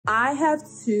I have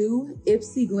two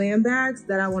Ipsy glam bags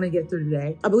that I want to get through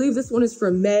today. I believe this one is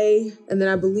from May, and then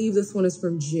I believe this one is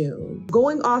from June.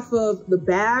 Going off of the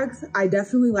bags, I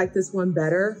definitely like this one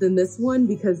better than this one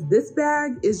because this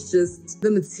bag is just, the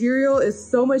material is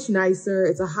so much nicer.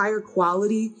 It's a higher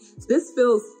quality. This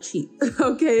feels cheap,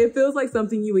 okay? It feels like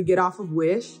something you would get off of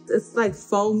Wish. It's like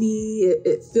foamy.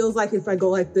 It feels like if I go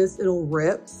like this, it'll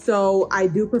rip. So I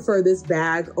do prefer this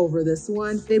bag over this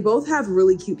one. They both have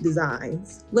really cute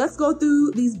designs. Let's go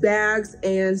through these bags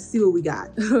and see what we got,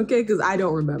 okay? Because I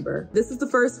don't remember. This is the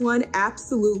first one,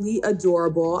 absolutely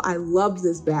adorable. I love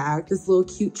this bag, this little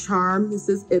cute charm. This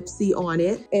is Ipsy on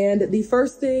it. And the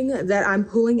first thing that I'm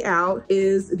pulling out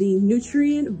is the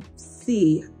Nutrient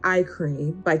C Eye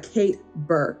Cream by Kate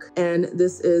Burke. And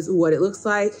this is what it looks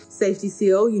like. Safety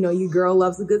seal, you know, your girl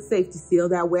loves a good safety seal.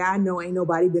 That way I know ain't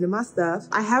nobody been in my stuff.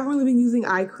 I haven't really been using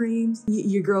eye creams.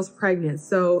 Your girl's pregnant,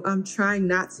 so I'm trying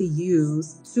not to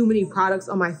use too many products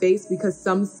on my face because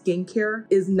some skincare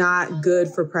is not good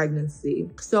for pregnancy.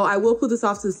 So I will put this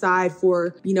off to the side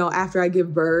for, you know, after I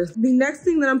give birth. The next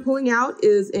thing that I'm pulling out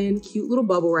is in cute little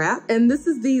bubble wrap. And this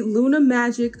is the Luna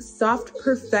Magic Soft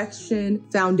Perfection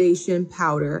Foundation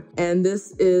Powder. And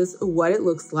this is what it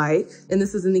looks like. And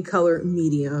this is in the color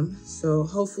medium. So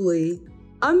hopefully,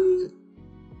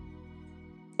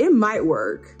 it might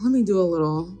work. Let me do a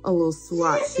little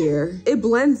swatch here. It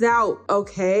blends out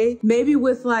okay. Maybe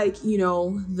with like, you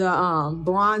know, the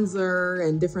bronzer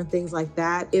and different things like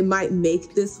that, it might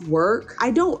make this work. I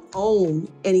don't own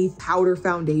any powder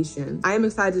foundation. I am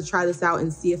excited to try this out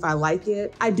and see if I like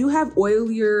it. I do have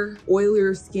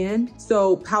oilier skin,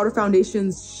 so powder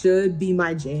foundations should be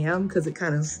my jam because it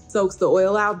kind of soaks the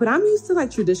oil out, but I'm used to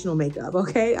like traditional makeup,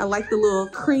 okay? I like the little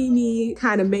creamy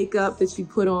kind of makeup that you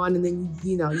put on and then,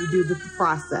 you know, you do the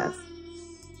process.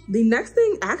 The next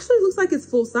thing actually looks like it's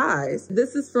full size.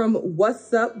 This is from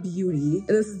What's Up Beauty, and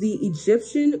this is the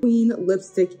Egyptian Queen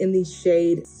lipstick in the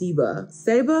shade Seba?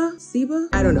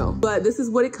 I don't know. But this is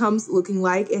what it comes looking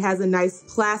like. It has a nice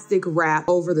plastic wrap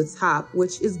over the top,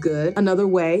 which is good. Another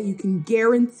way you can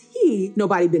guarantee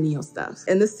nobody been in your stuff.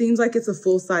 And this seems like it's a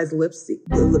full-size lipstick.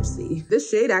 This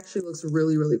shade actually looks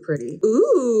really, really pretty.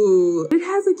 Ooh, it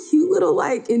has a cute little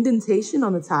like indentation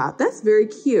on the top. That's very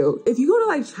cute. If you go to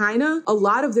like China, a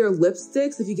lot of their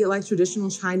lipsticks, if you get like traditional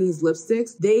Chinese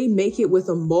lipsticks, they make it with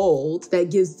a mold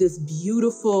that gives this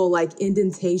beautiful like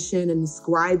indentation and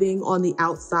scribing on the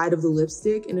outside of the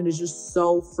lipstick, and it is just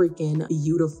so freaking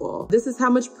beautiful. This is how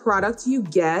much product you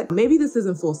get. Maybe this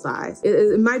isn't full size.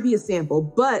 It might be a sample,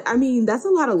 but I mean, that's a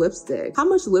lot of lipstick. How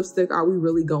much lipstick are we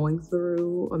really going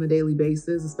through on a daily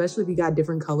basis, especially if you got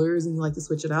different colors and you like to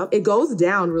switch it up? It goes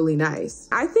down really nice.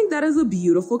 I think that is a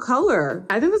beautiful color.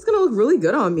 I think it's gonna look really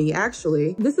good on me,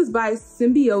 actually. This is by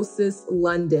Symbiosis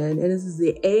London, and this is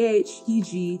the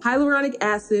AHPG hyaluronic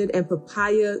acid and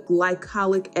papaya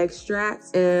glycolic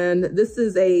extract. And this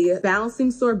is a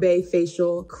balancing sorbet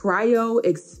facial cryo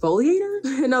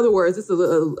exfoliator. In other words, this is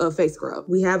a face scrub.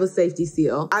 We have a safety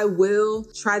seal. I will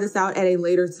try this out at a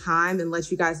later time and let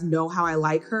you guys know how I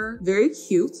like her. Very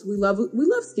cute. We love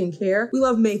skincare. We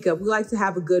love makeup. We like to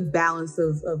have a good balance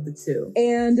of the two.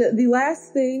 And the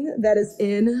last thing that is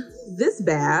in this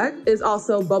bag is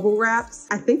also bubble wrapped.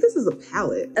 I think this is a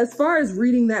palette. As far as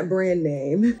reading that brand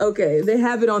name, okay, they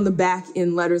have it on the back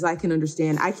in letters I can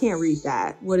understand. I can't read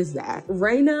that. What is that?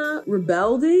 Reina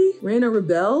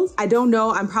Rebels? I don't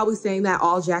know. I'm probably saying that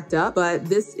all jacked up, but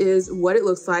this is what it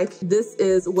looks like. This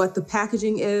is what the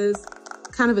packaging is.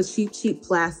 Kind of a cheap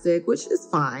plastic, which is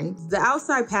fine. The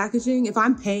outside packaging, if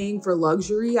I'm paying for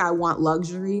luxury, I want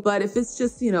luxury. But if it's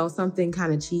just, you know, something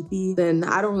kind of cheapy, then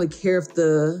I don't really care if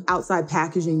the outside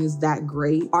packaging is that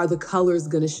great. Are the colors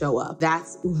gonna show up?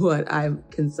 That's what I'm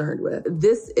concerned with.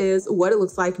 This is what it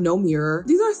looks like, no mirror.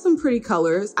 These are some pretty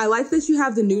colors. I like that you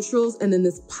have the neutrals and then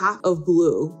this pop of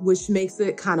blue, which makes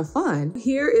it kind of fun.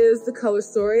 Here is the color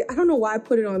story. I don't know why I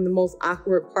put it on the most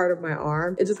awkward part of my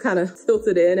arm. It just kind of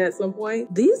tilted in at some point.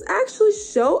 These actually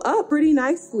show up pretty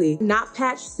nicely. Not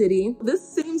Patch City. This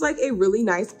seems like a really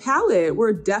nice palette.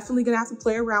 We're definitely gonna have to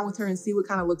play around with her and see what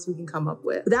kind of looks we can come up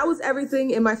with. That was everything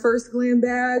in my first glam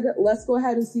bag. Let's go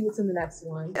ahead and see what's in the next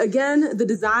one. Again, the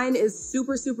design is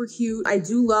super, super cute. I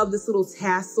do love this little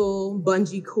tassel,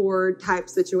 bungee cord type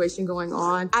situation going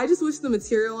on. I just wish the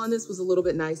material on this was a little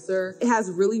bit nicer. It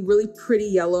has really, really pretty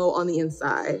yellow on the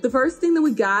inside. The first thing that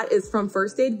we got is from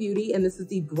First Aid Beauty, and this is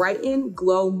the Brighten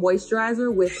Glow Moisturizer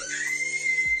with...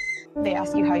 They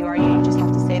ask you how you are, you just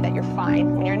have to say that you're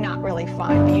fine when you're not really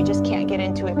fine, but you just can't get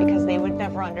into it because they would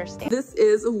never understand. This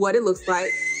is what it looks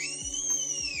like.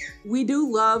 We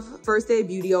do love First Aid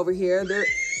Beauty over here.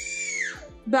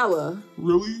 Bella.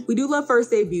 Really? We do love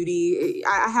First Aid Beauty.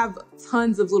 I have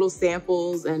tons of little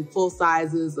samples and full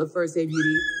sizes of First Aid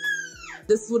Beauty.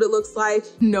 This is what it looks like.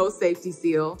 No safety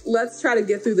seal. Let's try to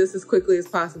get through this as quickly as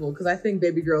possible because I think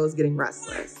baby girl is getting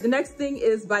restless. The next thing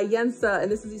is by Yensa,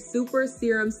 and this is the Super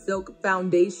Serum Silk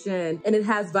Foundation. And it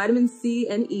has vitamin C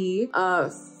and E,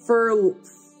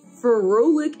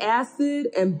 ferulic acid,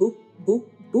 and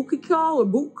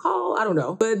buccal, I don't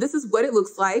know. But this is what it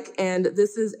looks like, and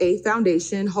this is a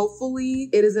foundation. Hopefully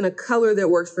it is in a color that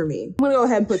works for me. I'm gonna go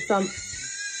ahead and put some,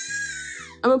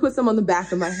 on the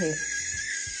back of my hand.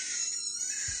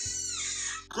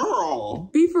 Girl.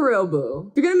 Be for real, boo.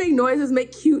 If you're gonna make noises,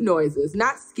 make cute noises,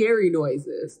 not scary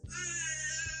noises.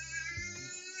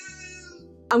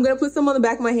 I'm gonna put some on the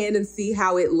back of my hand and see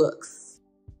how it looks.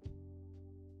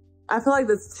 I feel like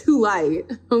that's too light,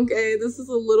 okay? This is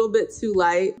a little bit too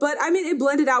light, but I mean, it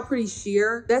blended out pretty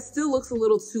sheer. That still looks a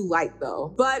little too light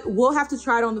though, but we'll have to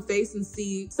try it on the face and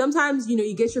see. Sometimes, you know,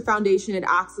 you get your foundation, it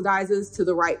oxidizes to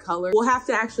the right color. We'll have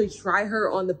to actually try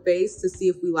her on the face to see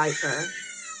if we like her.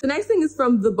 The next thing is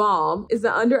from The Balm, is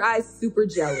the Under Eye Super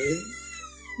Jelly.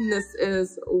 And this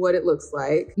is what it looks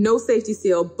like. No safety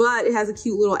seal, but it has a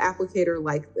cute little applicator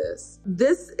like this.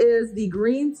 This is the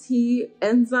Green Tea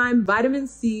Enzyme Vitamin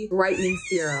C Brightening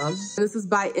Serum. And this is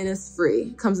by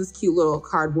Innisfree. Comes this cute little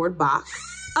cardboard box.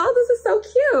 Oh, this is so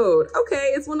cute.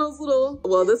 Okay, it's one of those little,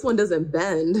 well, this one doesn't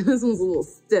bend. This one's a little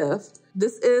stiff.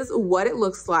 This is what it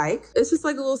looks like. It's just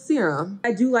like a little serum.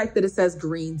 I do like that it says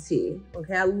green tea.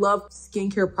 Okay, I love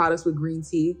skincare products with green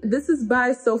tea. This is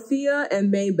by Sophia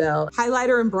and Maybell,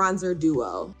 highlighter and bronzer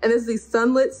duo. And this is the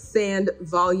Sunlit Sand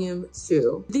Volume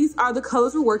 2. These are the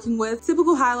colors we're working with.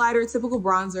 Typical highlighter, typical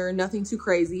bronzer, nothing too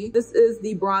crazy. This is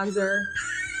the bronzer.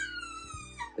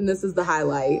 And this is the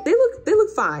highlight. They look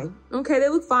fine. Okay, they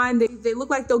look fine. They look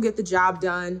like they'll get the job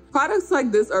done. Products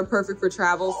like this are perfect for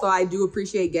travel, so I do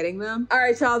appreciate getting them. All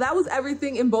right, y'all, that was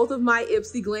everything in both of my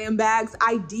Ipsy glam bags.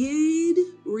 I did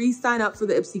re-sign up for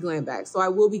the Ipsy glam bags, so I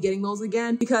will be getting those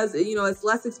again because, you know, it's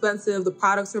less expensive. The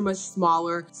products are much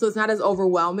smaller, so it's not as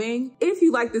overwhelming. If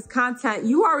you like this content,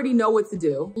 you already know what to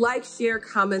do. Like, share,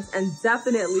 comment, and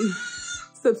definitely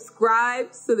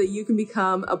subscribe so that you can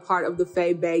become a part of the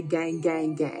Faye Bae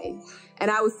gang. And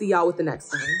I will see y'all with the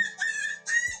next one.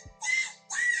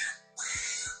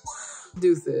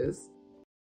 Deuces.